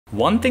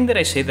One thing that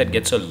I say that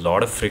gets a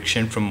lot of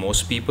friction from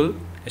most people,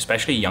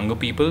 especially younger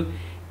people,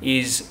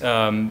 is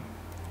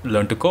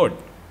learn to code.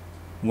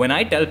 When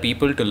I tell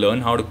people to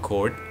learn how to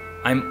code,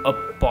 I'm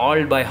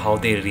appalled by how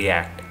they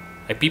react.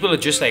 Like, people are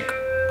just like,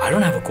 I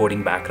don't have a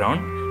coding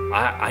background.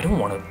 I don't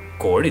want to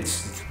code.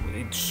 It's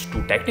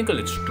too technical.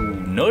 It's too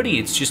nerdy.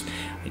 It's just,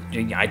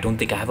 I don't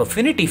think I have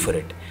affinity for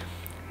it.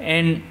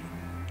 And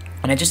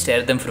I just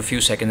stare at them for a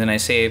few seconds and I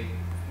say,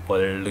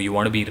 well, do you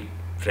want to be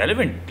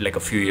relevant like a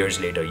few years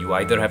later? You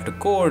either have to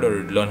code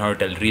or learn how to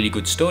tell really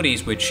good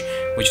stories, which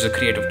is a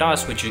creative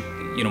task, which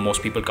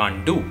most people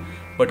can't do.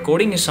 But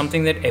coding is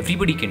something that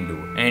everybody can do.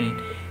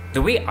 And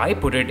the way I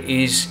put it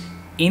is,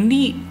 in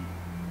the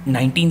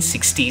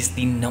 1960s,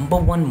 the number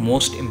one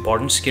most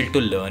important skill to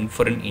learn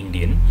for an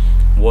Indian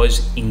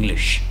was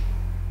English,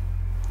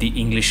 the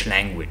English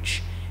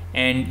language.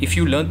 And if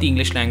you learned the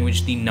English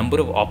language, the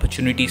number of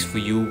opportunities for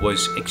you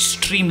was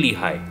extremely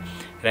high,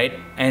 right?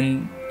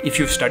 And if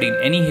you've studied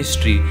any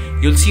history,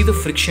 you'll see the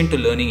friction to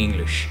learning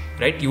English,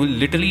 right? You will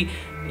literally,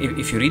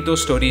 if you read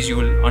those stories, you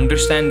will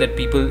understand that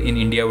people in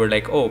India were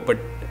like, oh, but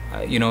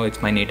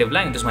it's my native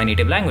language. This is my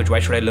native language. Why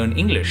should I learn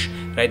English,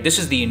 right? This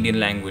is the Indian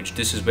language.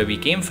 This is where we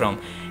came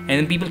from. And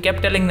then people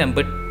kept telling them,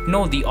 but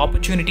no, the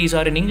opportunities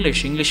are in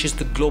English. English is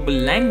the global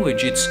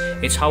language.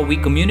 It's how we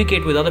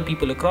communicate with other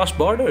people across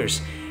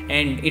borders.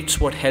 And it's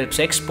what helps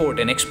export,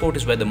 and export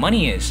is where the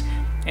money is.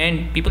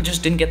 And people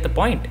just didn't get the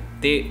point.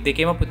 They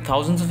came up with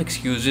thousands of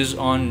excuses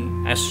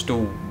as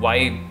to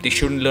why they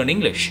shouldn't learn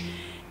English.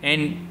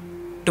 And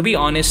to be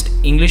honest,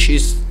 English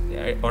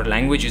or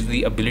language is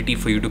the ability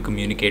for you to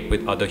communicate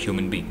with other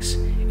human beings.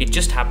 It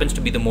just happens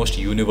to be the most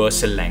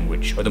universal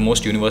language, or the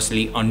most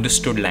universally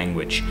understood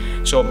language.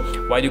 So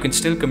while you can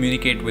still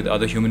communicate with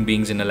other human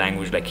beings in a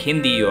language like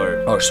Hindi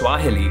or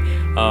Swahili,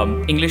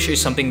 English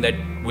is something that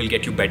will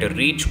get you better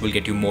reach, will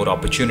get you more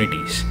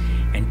opportunities.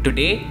 And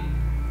today,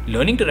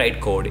 learning to write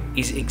code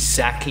is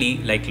exactly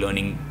like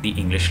learning the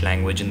English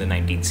language in the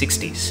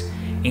 1960s.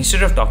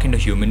 Instead of talking to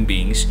human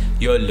beings,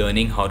 you're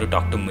learning how to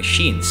talk to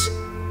machines.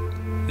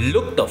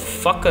 Look the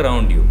fuck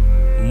around you.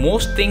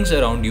 Most things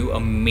around you are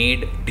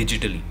made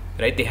digitally,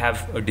 right? They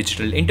have a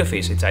digital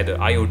interface. It's either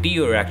IoT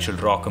or actual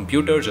raw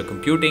computers or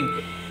computing.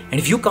 And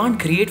if you can't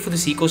create for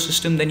this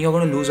ecosystem, then you're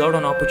going to lose out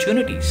on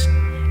opportunities.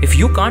 If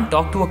you can't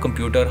talk to a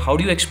computer, how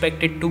do you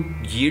expect it to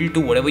yield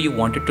to whatever you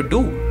want it to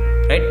do?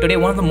 Right? Today,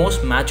 one of the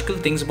most magical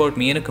things about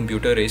me and a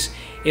computer is,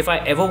 if I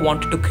ever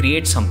wanted to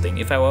create something,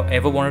 if I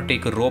ever wanted to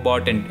take a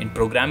robot and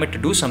program it to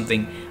do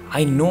something,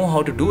 I know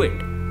how to do it.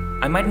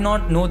 I might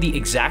not know the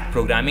exact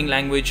programming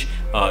language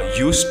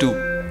used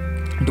to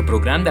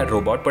program that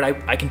robot, but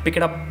I can pick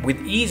it up with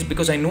ease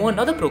because I know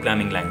another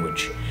programming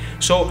language.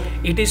 So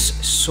it is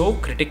so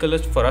critical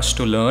for us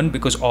to learn,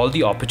 because all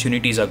the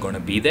opportunities are going to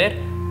be there.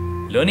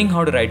 Learning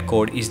how to write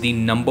code is the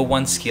number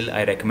one skill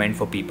I recommend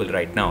for people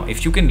right now.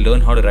 If you can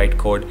learn how to write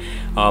code,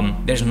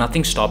 there's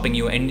nothing stopping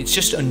you, and it's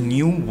just a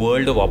new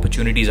world of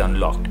opportunities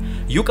unlocked.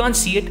 You can't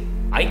see it,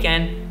 I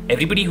can.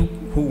 Everybody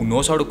who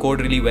knows how to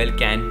code really well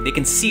can. They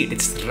can see it,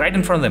 it's right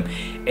in front of them.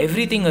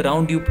 Everything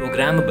around you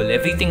programmable,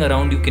 everything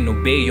around you can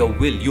obey your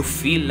will. You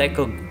feel like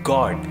a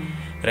god,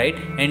 right?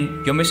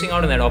 And you're missing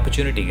out on that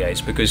opportunity,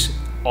 guys, because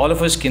all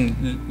of us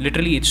can,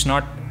 literally, it's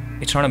not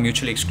a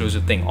mutually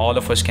exclusive thing. All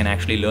of us can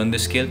actually learn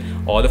this skill.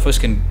 All of us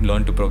can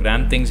learn to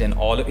program things, and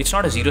it's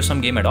not a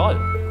zero-sum game at all.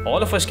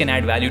 All of us can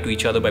add value to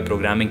each other by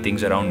programming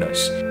things around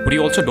us. What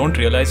you also don't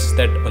realize is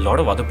that a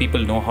lot of other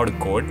people know how to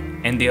code,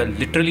 and they are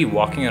literally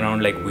walking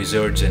around like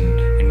wizards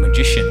and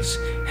magicians.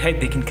 Right?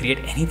 They can create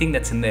anything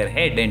that's in their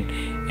head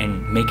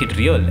and make it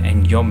real,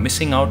 and you're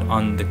missing out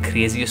on the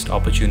craziest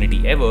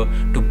opportunity ever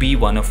to be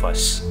one of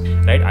us.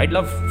 Right? I'd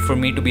love for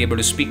me to be able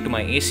to speak to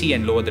my AC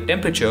and lower the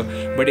temperature,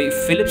 but if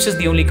Philips is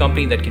the only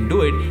company that can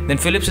do it, then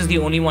Philips is the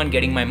only one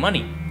getting my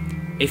money.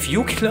 If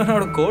you can learn how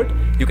to code,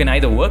 you can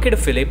either work at a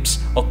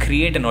Philips or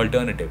create an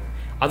alternative.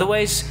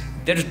 Otherwise,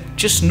 there's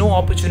just no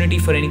opportunity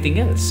for anything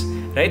else,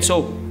 right? So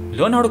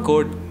learn how to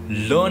code,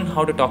 learn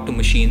how to talk to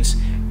machines,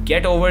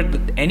 get over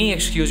any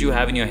excuse you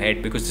have in your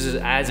head, because this is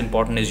as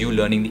important as you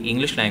learning the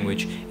English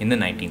language in the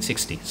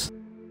 1960s.